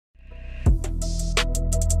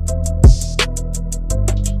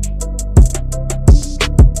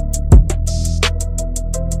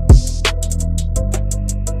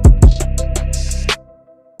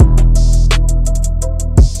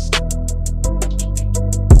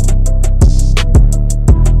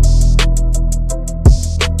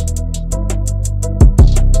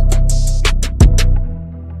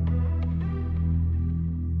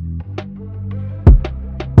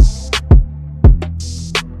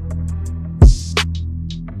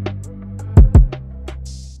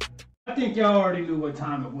think y'all already knew what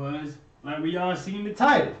time it was. Like we all seen the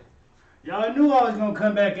title. Y'all knew I was gonna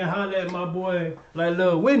come back and holler at my boy like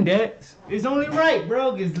Lil Windex. It's only right,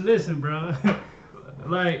 bro. Cause listen, bro.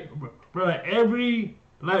 bro, every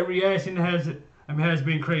reaction has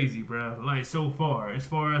been crazy, bro. Like so far, as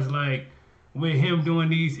far as like with him doing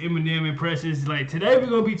these Eminem impressions. Like today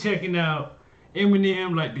we're gonna be checking out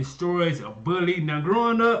Eminem like destroys a bully. Now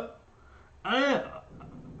growing up,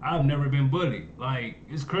 I've never been bullied. Like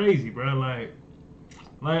it's crazy, bro. Like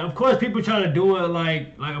of course people try to do it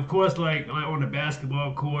like of course like on the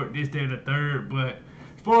basketball court, this, that, and the third. But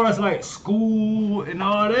as far as like school and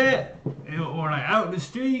all that, or like out in the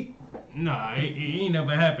street, nah, it ain't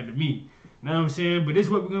never happened to me. Know what I'm saying? But this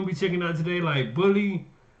is what we're gonna be checking out today, like bully.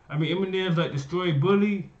 I mean Eminem's like destroy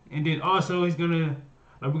bully, and then also we're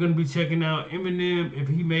gonna be checking out Eminem if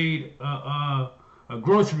he made a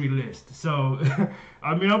grocery list. So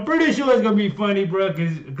I mean I'm pretty sure it's gonna be funny, bro,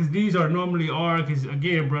 cause these are normally cause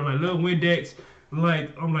again, bro, like Lil Windex,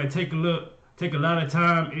 like I'm like take a lot of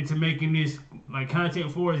time into making this like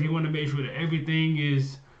content for us. He want to make sure that everything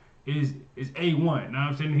is A1. Know what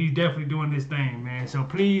I'm saying? He's definitely doing this thing, man. So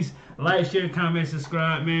please like, share, comment,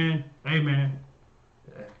 subscribe, man. Hey, man.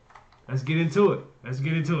 Let's get into it.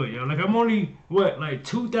 Yo. Like I'm only like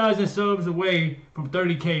 2,000 subs away from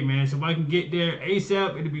 30K, man. So if I can get there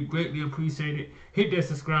ASAP, it'll be greatly appreciated. Hit that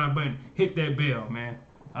subscribe button. Hit that bell, man.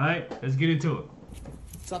 All right, let's get into it.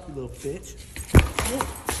 What's up, you little bitch?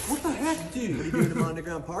 What the heck, dude? What are you doing in my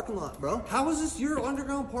underground parking lot, bro? How is this your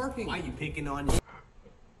underground parking? Why are you picking on me?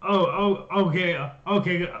 Okay. Cause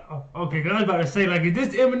I was about to say, like, is this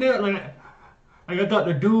Eminem? Like I thought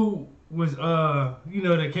the dude was,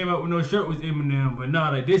 that came out with no shirt was Eminem, but nah,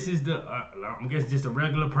 like this is the, I guess just a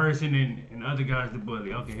regular person and other guys the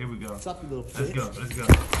bully. Okay, here we go. What's up, you little bitch? Let's go.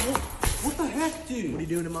 What the heck, dude? What are you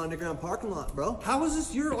doing in my underground parking lot, bro? How is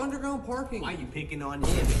this your underground parking? Why are you picking on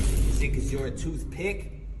him? Is it because you're a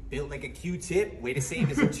toothpick? Built like a Q-tip? Way to say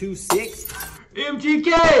it is a 2-6?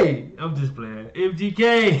 MGK! I'm just playing.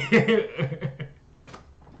 MGK!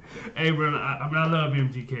 Hey, bro, I love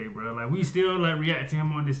MGK, bro. Like, we still, like, react to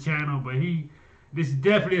him on this channel, but this is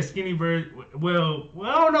definitely a skinny version. Well,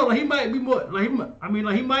 I don't know. Like, he might be more, like,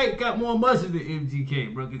 he might got more muscle than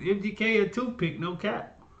MGK, bro, because MGK a toothpick, no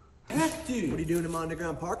cap. Heck, dude. What are you doing in my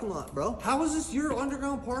underground parking lot, bro? How is this your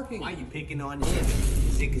underground parking? Why are you picking on him?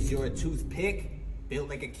 Is it because you're a toothpick? Built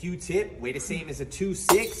like a Q-tip? Way to say it is a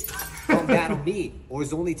 2-6? Don't battle me, or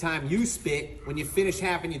is the only time you spit when you finish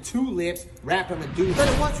having your 2 lips, rap them and do.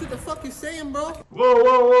 Better watch what the fuck you're saying, bro.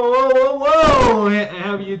 Whoa.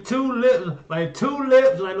 Have your 2 lips, like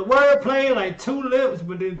the wordplay, like 2 lips,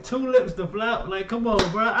 but then 2 lips to flap. Like, come on,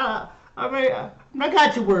 bro. I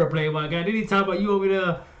got your wordplay, my guy. Then he talk about you over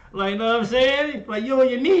there. Like, know what I'm saying? Like, you're on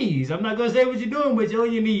your knees. I'm not going to say what you're doing, but you're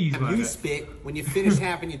on your knees, man. You spit when you finish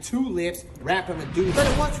having your 2 lips, rap them and do.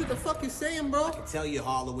 Better watch what the fuck you're saying, bro. I can tell you're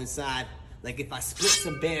hollow inside. Like if I split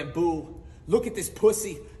some bamboo. Look at this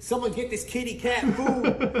pussy. Someone get this kitty cat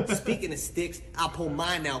food. Speaking of sticks, I'll pull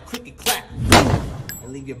mine now. Clicky clack.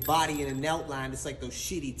 And leave your body in an outline just like those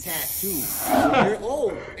shitty tattoos. You're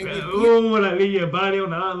old. Like leave your body on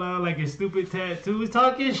the outline like a stupid tattoos.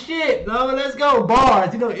 Talking shit, dog. Let's go.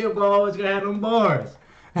 Bars. You know, Ilko always gonna have them bars.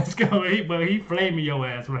 Let's go. But he flaming your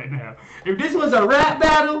ass right now. If this was a rap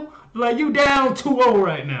battle, like you down 2-0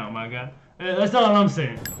 right now, my guy. That's all I'm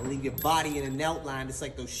saying. And leave your body in an outline just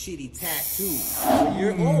like those shitty tattoos.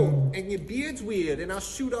 You're old and your beard's weird and I'll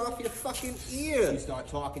shoot off your fucking ear. If you start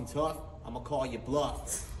talking tough, I'ma call you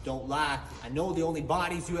bluff. Don't lie, I know the only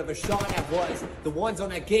bodies you ever shot at was the ones on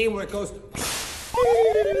that game where it goes.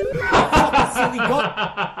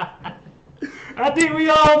 I think we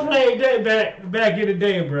all played that back in the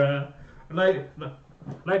day, bro.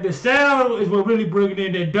 Like the sound is what really bringing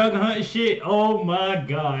in that duck hunt shit. Oh my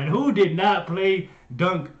god, who did not play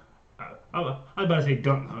dunk? I was about to say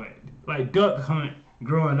dunk hunt, like duck hunt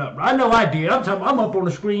growing up. I know I did. I'm up on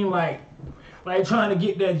the screen like trying to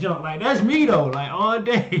get that jump. Like that's me though. Like all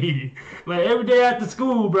day, like every day after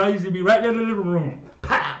school, bro. I used to be right there in the living room.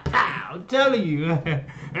 Pow pow. I'm telling you,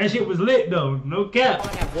 that shit was lit though. No cap.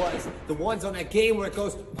 That was the ones on that game where it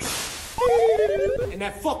goes. And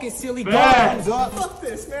that fucking silly guy comes up. Fuck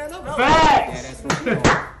this, man. I'm out. Facts. Yeah, that's what we're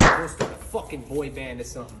going. We'll start a fucking boy band or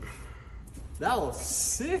something. That was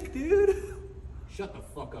sick, dude. Shut the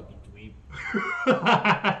fuck up, you dweeb.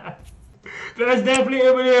 That's definitely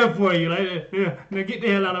Eminem for you. Like, now get the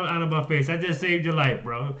hell out of my face. I just saved your life,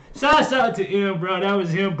 bro. Shouts out to him, bro. That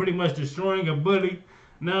was him pretty much destroying a bully.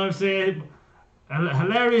 Know what I'm saying?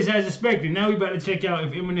 Hilarious as expected. Now we about to check out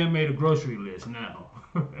if Eminem made a grocery list now.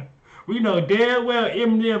 We know damn well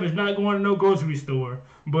Eminem is not going to no grocery store,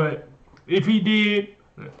 but If he did,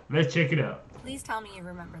 let's check it out. Please tell me you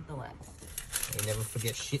remembered the list. I never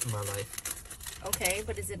forget shit in my life. Okay,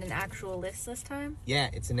 but is it an actual list this time? Yeah,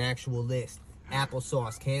 it's an actual list.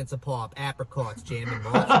 Applesauce, cans of pop, apricots, jam and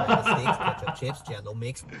mozzarella sticks, ketchup chips, jello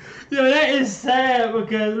mix. Yo, that is sad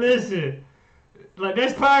because listen, like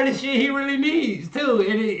that's part of the shit he really needs too.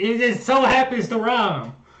 It just so happens to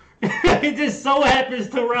rhyme. It just so happens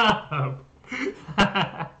to rhyme.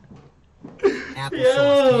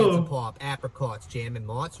 Applesauce, cans of pop, apricots, jam and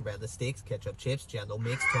mozzarella sticks, ketchup chips, jello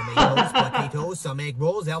mix, tomatoes, potatoes, some egg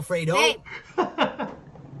rolls, Alfredo. Hey!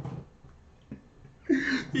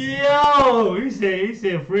 Yo, he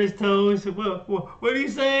said French toast. What did he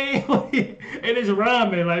say? And it's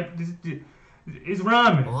rhyming like it's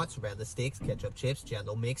rhyming. Mozzarella sticks, ketchup chips,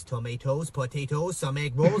 jello mix, tomatoes, potatoes, some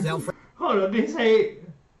egg rolls, Alfredo. Hold on, did he say?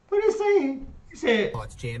 What did he say? He said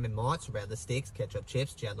jam and mozzarella sticks, ketchup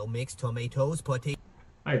chips, jello mix, tomatoes, potatoes.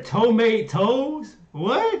 like tomatoes.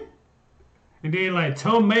 What? And then like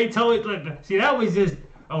tomato. Like see, that was just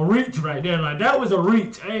a reach right there. Like that was a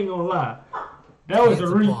reach. I ain't gonna lie. That was a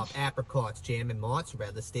reach. Apricots, jam and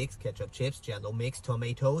mozzarella sticks, ketchup chips, jello mix,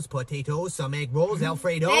 tomatoes, potatoes, some egg rolls,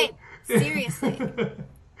 Alfredo. Hey, seriously.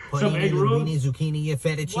 Some egg rolls? Linguine, zucchini,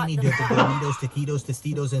 fettuccine, Doritos, taquitos,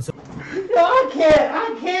 tostitos, and some. Yo, I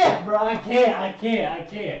can't, bro. I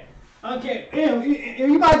can't.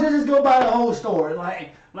 You might just go buy the whole store.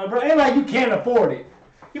 Like, bro, ain't like you can't afford it.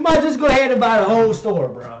 You might just go ahead and buy the whole store,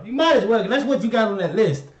 bro. You might as well. That's what you got on that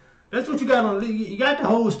list. That's what you got on. You got the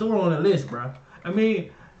whole store on the list, bro. I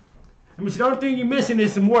mean, the only thing you're missing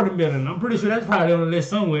is some watermelon. I'm pretty sure that's probably on the list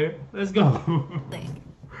somewhere. Let's go.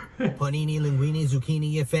 Panini, linguine,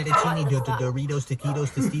 zucchini, fettuccine, Doritos, taquitos,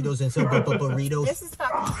 tostitos, and some burritos. This is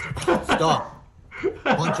fucking Stop.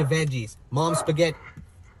 Bunch of veggies. Mom spaghetti.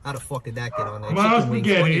 How the fuck did that get on there? Mom Chicken wings,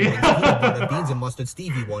 spaghetti. onion rings, peanut butter, beans, and mustard,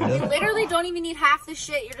 Stevie Wonder. You literally don't even need half the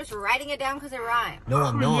shit. You're just writing it down because it rhymes. No,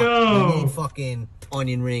 I'm not. Yo. I need fucking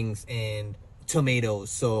onion rings and tomatoes,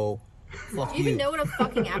 so fuck Do you even know what a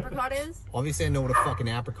fucking apricot is? Obviously, I know what a fucking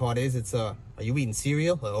apricot is. It's are you eating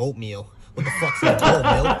cereal or oatmeal? What the fuck's in whole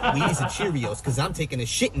milk? Wheaties and Cheerios, because I'm taking a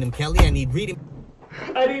shit in them, Kelly. I need reading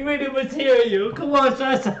material. Come on,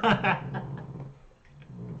 Sasa.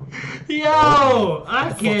 Yo,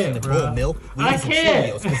 I can't, bro. Milk, I Wheaties and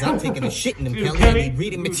can't. Cheerios, because I'm taking a shit in them, Kelly. I need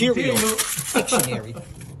reading material. Dictionary.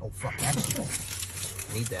 Oh, fuck, actually.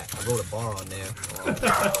 I need that. I wrote a bar on there.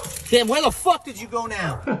 Oh. Damn, where the fuck did you go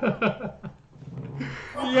now?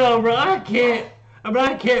 Yo, bro, I can't.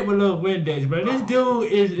 I can't with Lil Windex, bro. This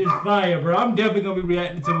dude is fire, bro. I'm definitely gonna be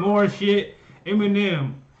reacting to more shit.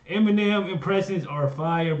 Eminem impressions are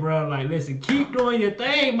fire, bro. Like, listen, keep doing your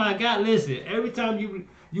thing, my God. Listen, every time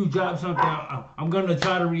you drop something, I'm gonna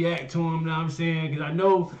try to react to him. You know what I'm saying? Because I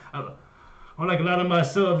know, like a lot of my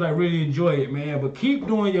subs, like really enjoy it, man. But keep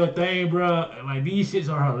doing your thing, bro. Like these shits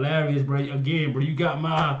are hilarious, bro. Again, bro, you got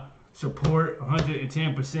my support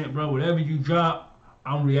 110%, bro. Whatever you drop,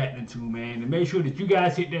 I'm reacting to, man. And make sure that you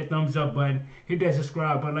guys hit that thumbs up button, hit that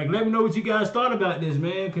subscribe button. Like, let me know what you guys thought about this,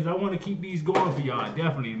 man, because I want to keep these going for y'all,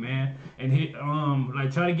 definitely, man. And hit,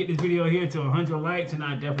 like, try to get this video here to 100 likes, and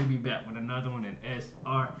I'll definitely be back with another one in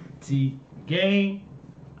SRT Gang.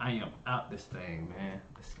 I am out this thing, man.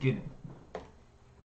 Let's get it.